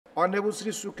Honorable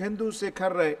Sri Sukhendu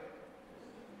Sekhar.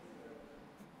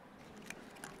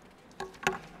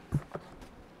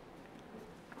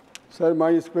 Sir,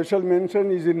 my special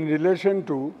mention is in relation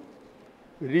to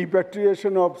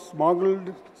repatriation of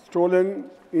smuggled, stolen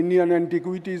Indian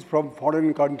antiquities from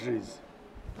foreign countries.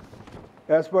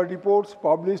 As per reports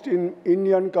published in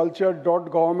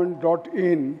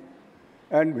indianculture.government.in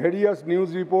and various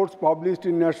news reports published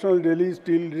in National Daily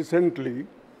till recently,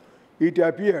 it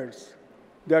appears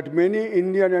that many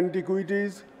Indian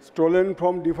antiquities stolen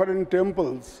from different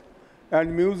temples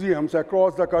and museums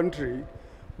across the country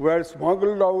were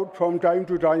smuggled out from time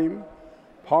to time,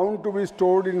 found to be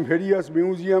stored in various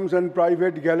museums and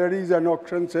private galleries and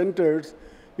auction centers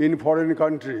in foreign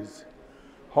countries.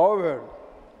 However,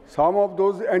 some of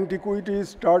those antiquities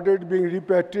started being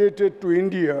repatriated to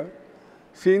India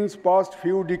since past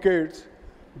few decades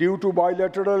due to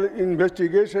bilateral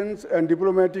investigations and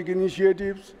diplomatic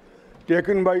initiatives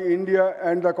taken by India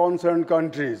and the concerned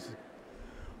countries.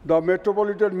 The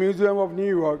Metropolitan Museum of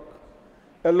New York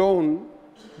alone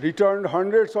returned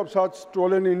hundreds of such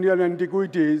stolen Indian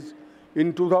antiquities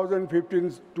in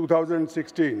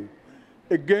 2015-2016.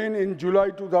 Again, in July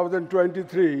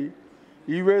 2023,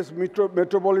 US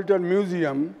Metropolitan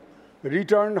Museum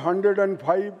returned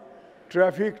 105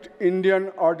 trafficked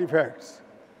Indian artifacts.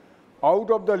 Out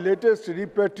of the latest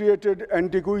repatriated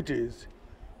antiquities,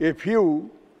 a few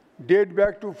date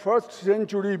back to 1st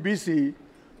century BC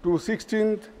to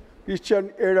 16th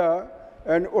Christian era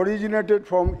and originated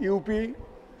from UP,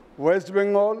 West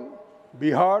Bengal,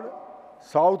 Bihar,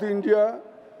 South India,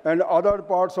 and other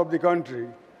parts of the country.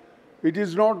 It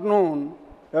is not known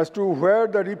as to where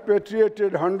the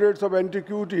repatriated hundreds of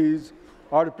antiquities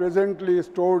are presently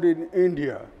stored in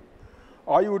India.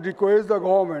 I would request the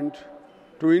government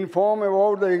to inform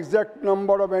about the exact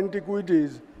number of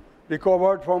antiquities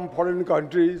recovered from foreign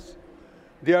countries,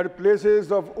 their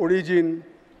places of origin,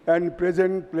 and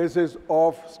present places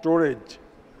of storage.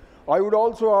 I would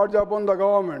also urge upon the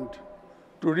government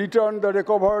to return the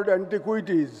recovered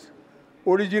antiquities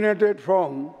originated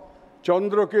from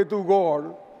Chandraketu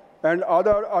Gaur and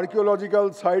other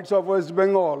archaeological sites of West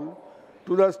Bengal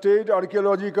to the State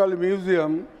Archaeological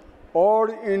Museum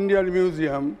or Indian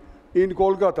Museum in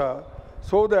Kolkata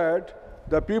so that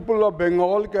the people of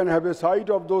Bengal can have a sight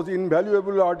of those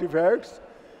invaluable artifacts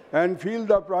and feel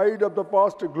the pride of the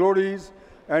past glories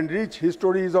and rich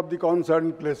histories of the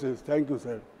concerned places. Thank you,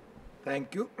 sir.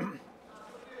 Thank you.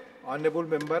 Honorable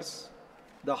members,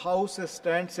 the House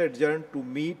stands adjourned to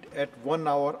meet at 1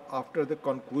 hour after the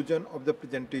conclusion of the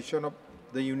presentation of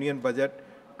the Union Budget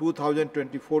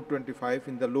 2024-25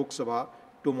 in the Lok Sabha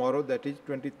tomorrow, that is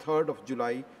 23rd of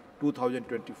July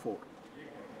 2024.